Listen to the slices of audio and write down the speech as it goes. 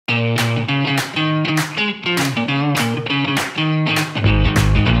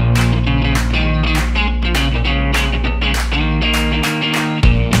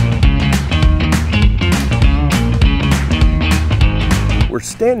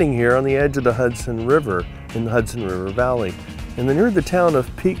standing here on the edge of the Hudson River in the Hudson River Valley. And then near the town of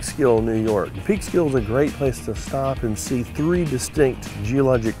Peekskill, New York. Peekskill is a great place to stop and see three distinct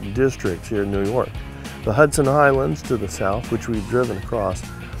geologic districts here in New York. The Hudson Highlands to the south, which we've driven across.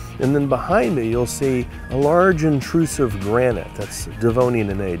 And then behind me, you'll see a large intrusive granite that's Devonian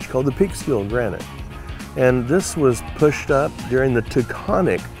in age, called the Peekskill granite. And this was pushed up during the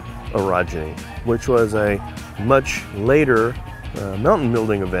Tectonic orogeny, which was a much later mountain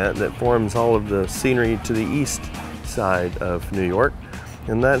building event that forms all of the scenery to the east side of New York,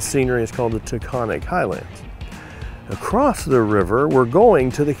 and that scenery is called the Tectonic Highlands. Across the river, we're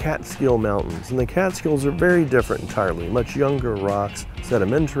going to the Catskill Mountains, and the Catskills are very different entirely, much younger rocks,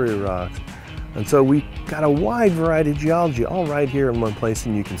 sedimentary rocks, and so we got a wide variety of geology all right here in one place,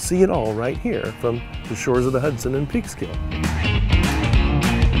 and you can see it all right here from the shores of the Hudson and Peekskill.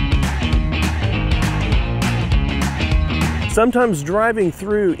 Sometimes driving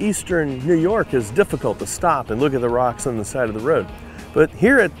through eastern New York is difficult to stop and look at the rocks on the side of the road. But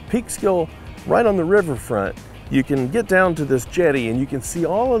here at Peekskill, right on the riverfront, you can get down to this jetty and you can see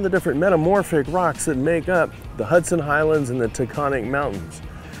all of the different metamorphic rocks that make up the Hudson Highlands and the Tectonic Mountains.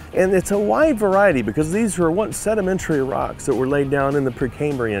 And it's a wide variety because these were once sedimentary rocks that were laid down in the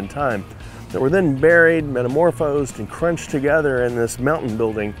Precambrian time that were then buried, metamorphosed, and crunched together in this mountain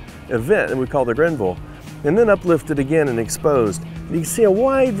building event that we call the Grenville, and then uplifted again and exposed. And you can see a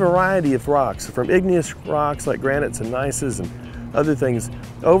wide variety of rocks, from igneous rocks like granites and gneisses and other things,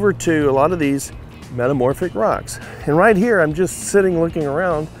 over to a lot of these metamorphic rocks. And right here, I'm just sitting looking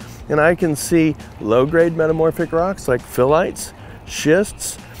around, and I can see low-grade metamorphic rocks like phyllites,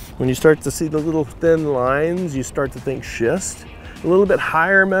 schists. When you start to see the little thin lines, you start to think schist. A little bit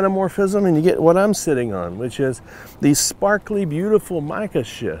higher metamorphism, and you get what I'm sitting on, which is these sparkly, beautiful mica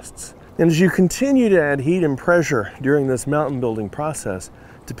schists. And as you continue to add heat and pressure during this mountain building process,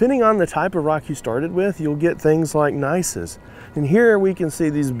 depending on the type of rock you started with, you'll get things like gneisses. And here we can see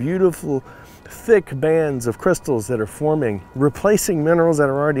these beautiful, thick bands of crystals that are forming, replacing minerals that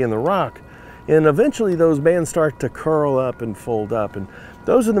are already in the rock. And eventually those bands start to curl up and fold up. And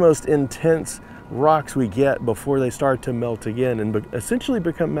those are the most intense rocks we get before they start to melt again and essentially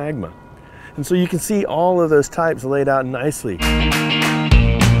become magma. And so you can see all of those types laid out nicely.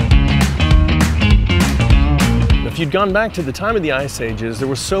 If you'd gone back to the time of the ice ages, there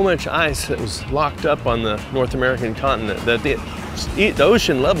was so much ice that was locked up on the North American continent that the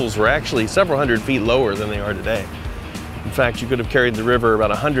ocean levels were actually several hundred feet lower than they are today. In fact, you could have carried the river about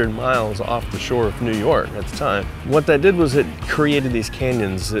 100 miles off the shore of New York at the time. What that did was it created these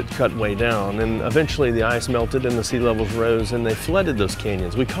canyons that cut way down, and eventually the ice melted and the sea levels rose and they flooded those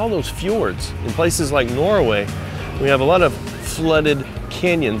canyons. We call those fjords. In places like Norway, we have a lot of flooded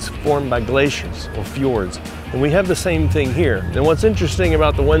canyons formed by glaciers or fjords. And we have the same thing here. And what's interesting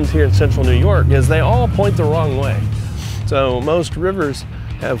about the ones here in central New York is they all point the wrong way. So most rivers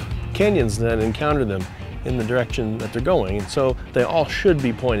have canyons that encounter them in the direction that they're going. And so they all should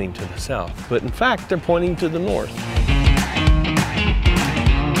be pointing to the south. But in fact, they're pointing to the north.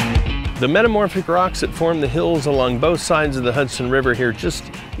 The metamorphic rocks that form the hills along both sides of the Hudson River here just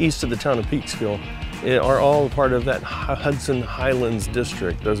east of the town of Peekskill are all part of that Hudson Highlands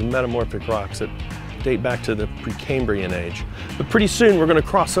district, those metamorphic rocks that date back to the Precambrian age. But pretty soon we're going to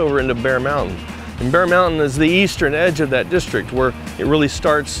cross over into Bear Mountain. And Bear Mountain is the eastern edge of that district where it really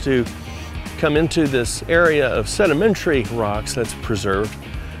starts to come into this area of sedimentary rocks that's preserved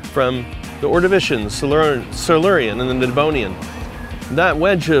from the Ordovician, Silurian, and then the Devonian. That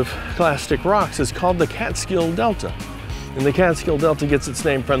wedge of clastic rocks is called the Catskill Delta. And the Catskill Delta gets its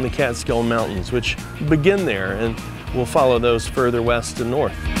name from the Catskill Mountains, which begin there, and we'll follow those further west and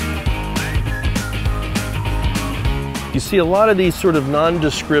north. You see a lot of these sort of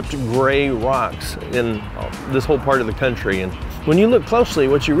nondescript gray rocks in this whole part of the country. And when you look closely,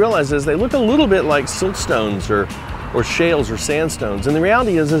 what you realize is they look a little bit like siltstones or shales or sandstones. And the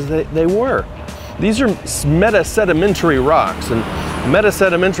reality is they were. These are meta-sedimentary rocks. And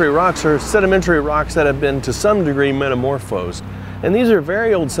meta-sedimentary rocks are sedimentary rocks that have been to some degree metamorphosed. And these are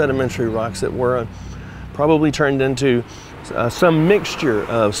very old sedimentary rocks that were probably turned into some mixture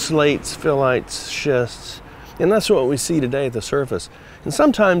of slates, phyllites, schists. And that's what we see today at the surface. And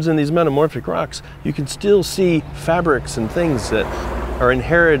sometimes in these metamorphic rocks, you can still see fabrics and things that are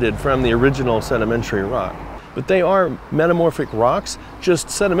inherited from the original sedimentary rock. But they are metamorphic rocks,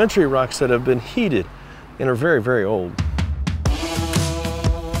 just sedimentary rocks that have been heated and are very, very old.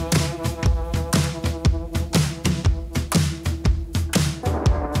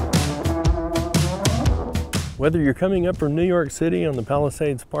 Whether you're coming up from New York City on the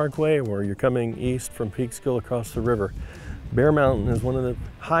Palisades Parkway or you're coming east from Peekskill across the river, Bear Mountain is one of the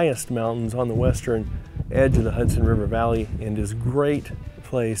highest mountains on the western edge of the Hudson River Valley, and is a great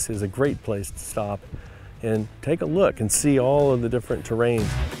place to stop and take a look and see all of the different terrains.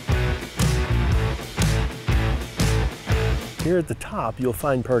 Here at the top, you'll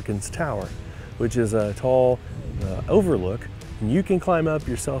find Perkins Tower, which is a tall overlook, and you can climb up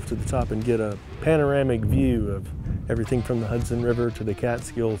yourself to the top and get a panoramic view of everything from the Hudson River to the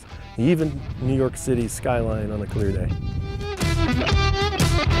Catskills, even New York City's skyline on a clear day.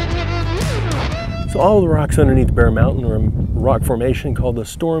 So all the rocks underneath Bear Mountain are a rock formation called the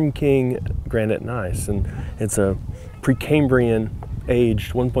Storm King granite gneiss, and it's a Precambrian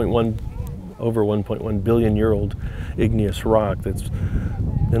aged over 1.1 billion year old igneous rock that's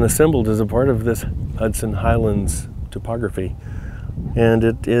been assembled as a part of this Hudson Highlands topography. And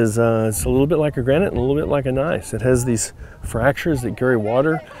it is it's a little bit like a granite and a little bit like a gneiss. It has these fractures that carry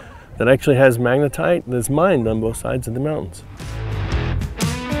water, that actually has magnetite that's mined on both sides of the mountains.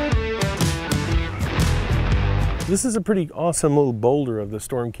 This is a pretty awesome little boulder of the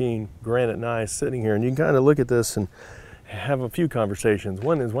Storm King granite gneiss sitting here, and you can kind of look at this and have a few conversations.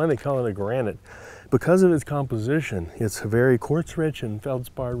 One is, why they call it a granite? Because of its composition. It's very quartz rich and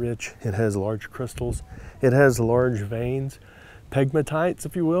feldspar rich. It has large crystals. It has large veins, pegmatites,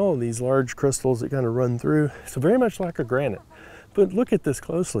 if you will, these large crystals that kind of run through. So very much like a granite. But look at this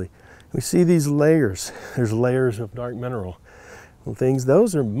closely. We see these layers. There's layers of dark mineral things.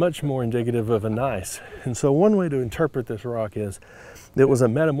 Those are much more indicative of a gneiss. And so one way to interpret this rock is it was a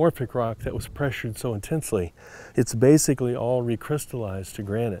metamorphic rock that was pressured so intensely, it's basically all recrystallized to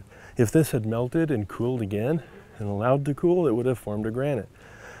granite. If this had melted and cooled again and allowed to cool, it would have formed a granite.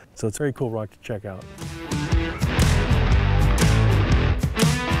 So it's a very cool rock to check out.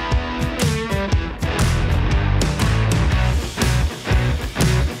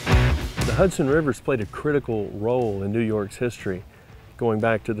 The Hudson River's played a critical role in New York's history, going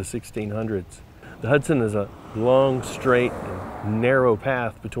back to the 1600s. The Hudson is a long, straight, and narrow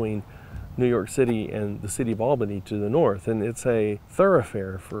path between New York City and the city of Albany to the north, and it's a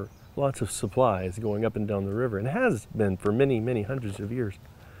thoroughfare for lots of supplies going up and down the river, and has been for many, many hundreds of years.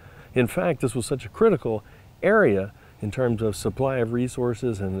 In fact, this was such a critical area in terms of supply of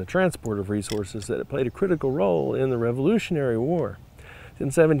resources and the transport of resources that it played a critical role in the Revolutionary War. In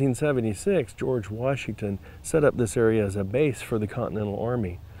 1776, George Washington set up this area as a base for the Continental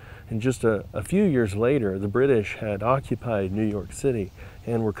Army. And just a few years later, the British had occupied New York City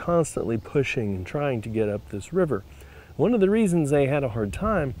and were constantly pushing and trying to get up this river. One of the reasons they had a hard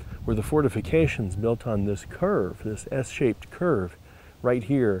time were the fortifications built on this curve, this S-shaped curve, right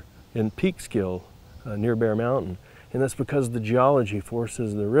here in Peekskill near Bear Mountain. And that's because the geology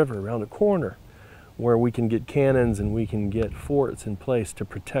forces the river around a corner, where we can get cannons and we can get forts in place to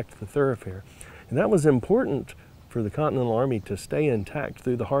protect the thoroughfare. And that was important for the Continental Army to stay intact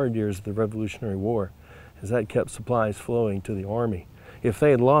through the hard years of the Revolutionary War, as that kept supplies flowing to the Army. If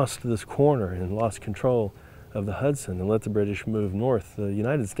they had lost this corner and lost control of the Hudson and let the British move north, the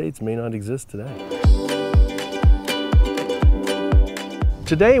United States may not exist today.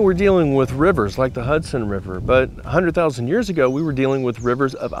 Today we're dealing with rivers like the Hudson River, but 100,000 years ago we were dealing with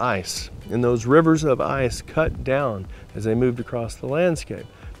rivers of ice. And those rivers of ice cut down as they moved across the landscape,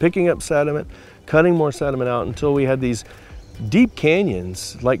 picking up sediment, cutting more sediment out until we had these deep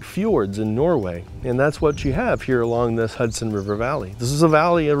canyons like fjords in Norway. And that's what you have here along this Hudson River Valley. This is a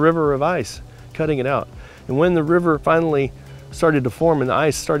valley, a river of ice, cutting it out. And when the river finally started to form and the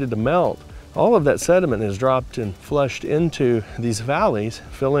ice started to melt, all of that sediment is dropped and flushed into these valleys,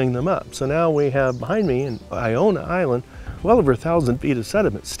 filling them up. So now we have behind me in Iona Island, well over 1,000 feet of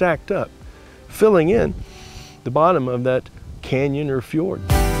sediment stacked up, filling in the bottom of that canyon or fjord.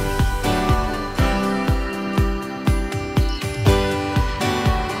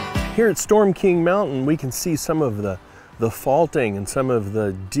 Here at Storm King Mountain, we can see some of the faulting and some of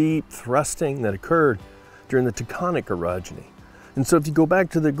the deep thrusting that occurred during the Tectonic orogeny. And so if you go back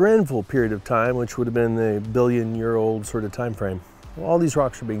to the Grenville period of time, which would have been the billion-year-old sort of time frame, all these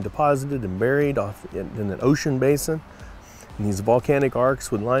rocks are being deposited and buried off in an ocean basin, and these volcanic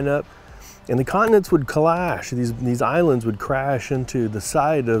arcs would line up, and the continents would clash. These islands would crash into the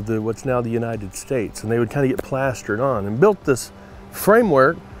side of what's now the United States, and they would kind of get plastered on and built this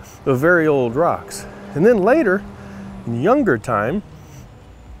framework of very old rocks. And then later, in younger time,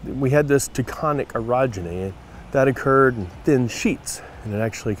 we had this Tectonic orogeny, and that occurred in thin sheets, and it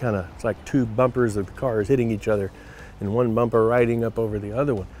actually it's like two bumpers of cars hitting each other, and one bumper riding up over the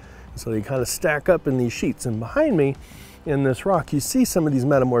other one. And so they kind of stack up in these sheets. And behind me, in this rock, you see some of these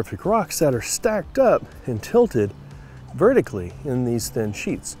metamorphic rocks that are stacked up and tilted vertically in these thin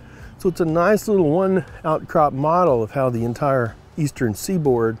sheets. So it's a nice little one outcrop model of how the entire eastern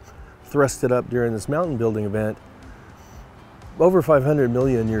seaboard thrusted up during this mountain building event over 500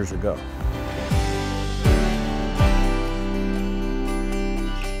 million years ago.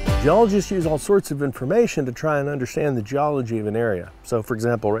 Geologists use all sorts of information to try and understand the geology of an area. So for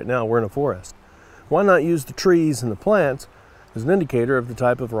example, right now we're in a forest. Why not use the trees and the plants as an indicator of the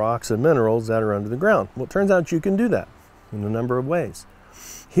type of rocks and minerals that are under the ground? Well, it turns out you can do that in a number of ways.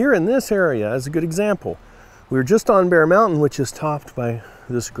 Here in this area is a good example. We're just on Bear Mountain, which is topped by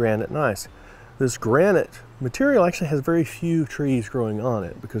this granite gneiss. This granite material actually has very few trees growing on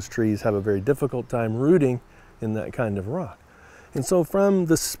it because trees have a very difficult time rooting in that kind of rock. And so from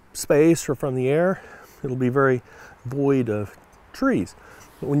the space or from the air, it'll be very void of trees.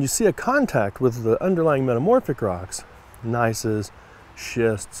 But when you see a contact with the underlying metamorphic rocks, gneisses,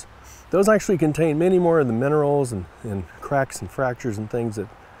 schists, those actually contain many more of the minerals and cracks and fractures and things that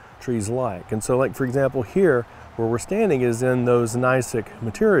trees like. And so like for example here, where we're standing is in those gneissic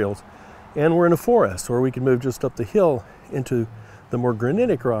materials, and we're in a forest where we can move just up the hill into the more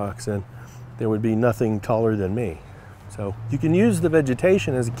granitic rocks and there would be nothing taller than me. So you can use the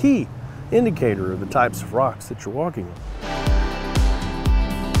vegetation as a key indicator of the types of rocks that you're walking on.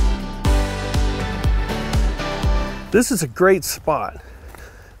 This is a great spot.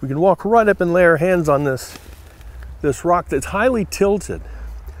 We can walk right up and lay our hands on this rock that's highly tilted.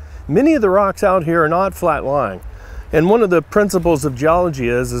 Many of the rocks out here are not flat lying. And one of the principles of geology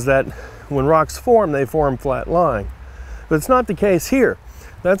is that when rocks form, they form flat lying. But it's not the case here.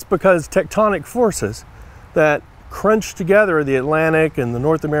 That's because tectonic forces that crunched together the Atlantic and the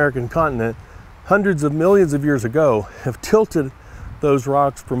North American continent hundreds of millions of years ago have tilted those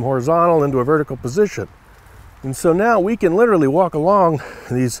rocks from horizontal into a vertical position. And so now we can literally walk along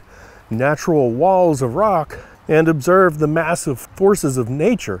these natural walls of rock and observe the massive forces of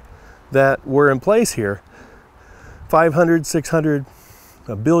nature that were in place here 500, 600,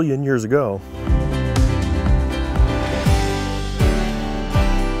 a billion years ago.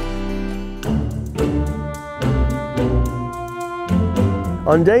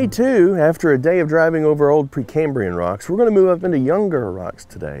 On day 2, after a day of driving over old Precambrian rocks, we're going to move up into younger rocks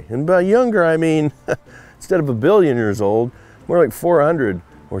today. And by younger, I mean, instead of a billion years old, more like 400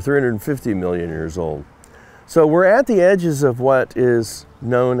 or 350 million years old. So we're at the edges of what is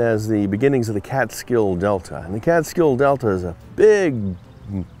known as the beginnings of the Catskill Delta. And the Catskill Delta is a big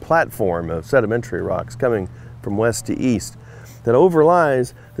platform of sedimentary rocks coming from west to east that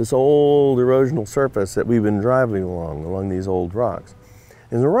overlies this old erosional surface that we've been driving along these old rocks.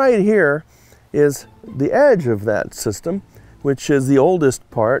 And right here is the edge of that system, which is the oldest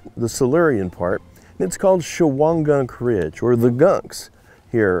part, the Silurian part, and it's called Shawangunk Ridge, or the Gunks,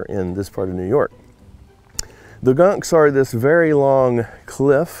 here in this part of New York. The Gunks are this very long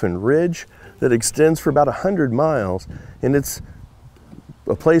cliff and ridge that extends for about 100 miles, and it's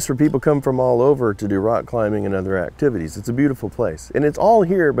a place where people come from all over to do rock climbing and other activities. It's a beautiful place, and it's all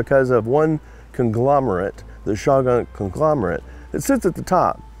here because of one conglomerate, the Shawangunk conglomerate, that sits at the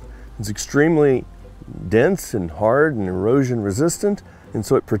top. It's extremely dense and hard and erosion resistant, and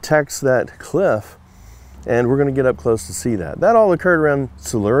so it protects that cliff, and we're going to get up close to see that. That all occurred around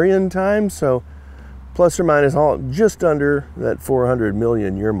Silurian time, so plus or minus all just under that 400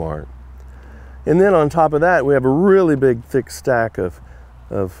 million year mark. And then on top of that, we have a really big thick stack of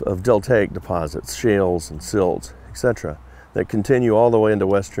deltaic deposits, shales and silts, etc., that continue all the way into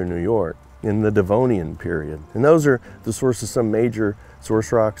western New York in the Devonian period. And those are the source of some major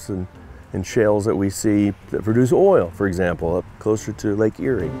source rocks and shales that we see that produce oil, for example, up closer to Lake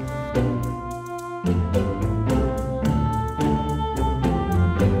Erie.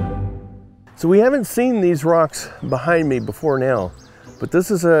 So we haven't seen these rocks behind me before now, but this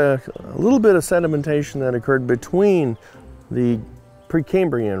is a little bit of sedimentation that occurred between the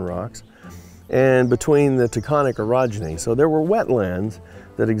Precambrian rocks and between the Taconic orogeny. So there were wetlands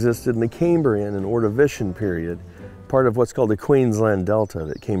that existed in the Cambrian and Ordovician period, part of what's called the Queensland Delta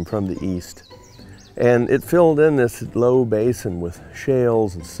that came from the east. And it filled in this low basin with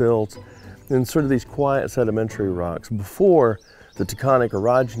shales and silts and sort of these quiet sedimentary rocks before the Taconic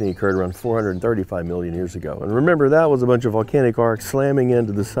orogeny occurred around 435 million years ago. And remember, that was a bunch of volcanic arcs slamming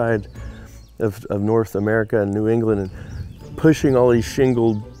into the side of North America and New England and pushing all these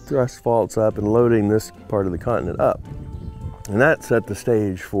shingled thrust faults up and loading this part of the continent up. And that set the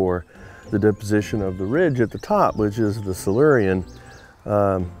stage for the deposition of the ridge at the top, which is the Silurian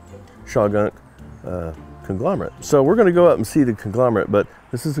Shawangunk conglomerate. So we're going to go up and see the conglomerate, but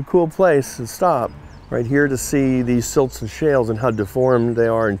this is a cool place to stop right here to see these silts and shales and how deformed they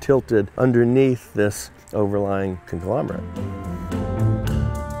are and tilted underneath this overlying conglomerate.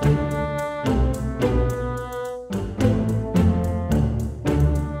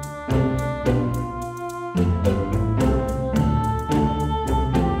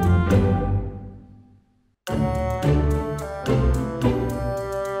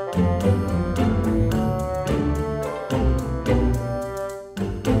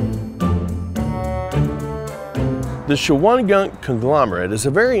 The Shawangunk conglomerate is a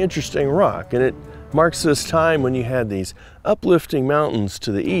very interesting rock, and it marks this time when you had these uplifting mountains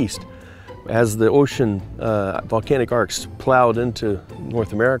to the east. As the ocean volcanic arcs plowed into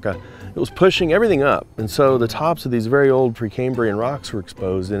North America, it was pushing everything up, and so the tops of these very old Precambrian rocks were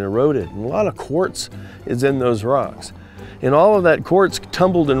exposed and eroded, and a lot of quartz is in those rocks. And all of that quartz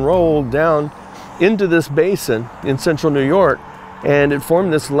tumbled and rolled down into this basin in central New York, and it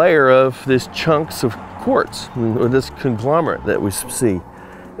formed this layer of these chunks of quartz, or this conglomerate that we see.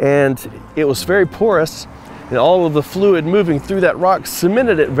 And it was very porous, and all of the fluid moving through that rock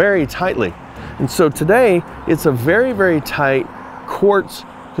cemented it very tightly. And so today, it's a very, very tight quartz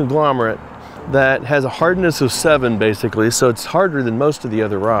conglomerate that has a hardness of 7 basically, so it's harder than most of the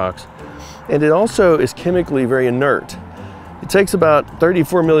other rocks. And it also is chemically very inert. It takes about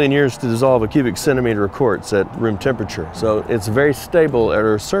 34 million years to dissolve a cubic centimeter of quartz at room temperature, so it's very stable at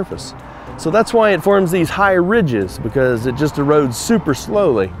Earth's surface. So that's why it forms these high ridges, because it just erodes super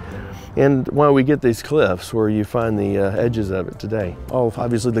slowly. And why we get these cliffs where you find the edges of it today. Oh,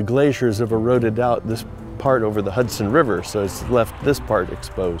 obviously the glaciers have eroded out this part over the Hudson River, so it's left this part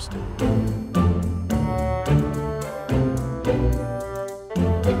exposed.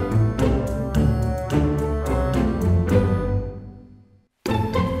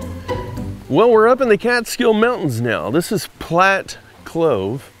 Well, we're up in the Catskill Mountains now. This is Platte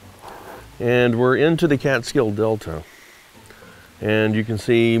Clove, and we're into the Catskill Delta. And you can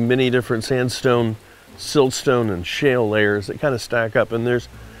see many different sandstone, siltstone, and shale layers that kind of stack up. And there's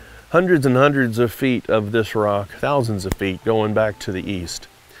hundreds and hundreds of feet of this rock, thousands of feet going back to the east.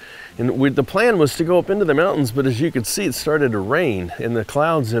 And the plan was to go up into the mountains, but as you can see, it started to rain and the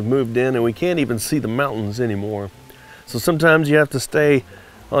clouds have moved in and we can't even see the mountains anymore. So sometimes you have to stay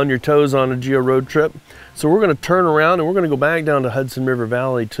on your toes on a geo-road trip. So we're going to turn around and we're going to go back down to Hudson River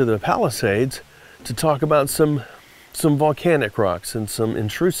Valley to the Palisades to talk about some volcanic rocks and some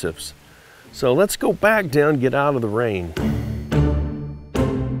intrusives. So let's go back down, get out of the rain.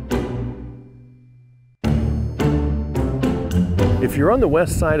 If you're on the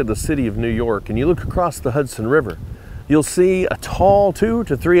west side of the city of New York and you look across the Hudson River, you'll see a tall 200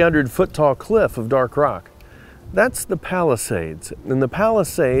 to 300 foot tall cliff of dark rock. That's the Palisades. And the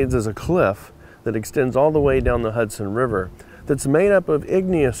Palisades is a cliff that extends all the way down the Hudson River that's made up of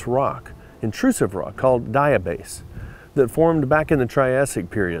igneous rock, intrusive rock called diabase, that formed back in the Triassic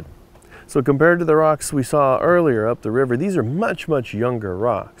period. So compared to the rocks we saw earlier up the river, these are much, much younger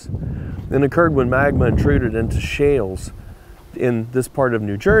rocks. It occurred when magma intruded into shales in this part of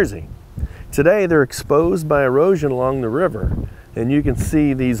New Jersey. Today they're exposed by erosion along the river, and you can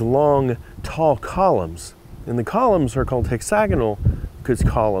see these long, tall columns. And the columns are called hexagonal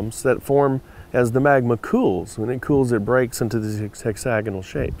columns that form as the magma cools. When it cools, it breaks into these hexagonal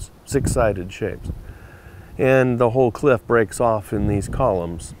shapes, 6-sided shapes. And the whole cliff breaks off in these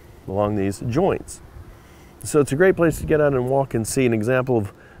columns along these joints. So it's a great place to get out and walk and see an example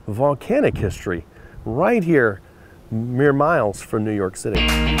of volcanic history right here, mere miles from New York City.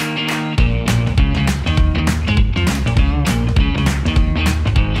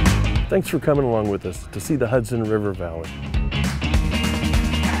 Thanks for coming along with us to see the Hudson River Valley.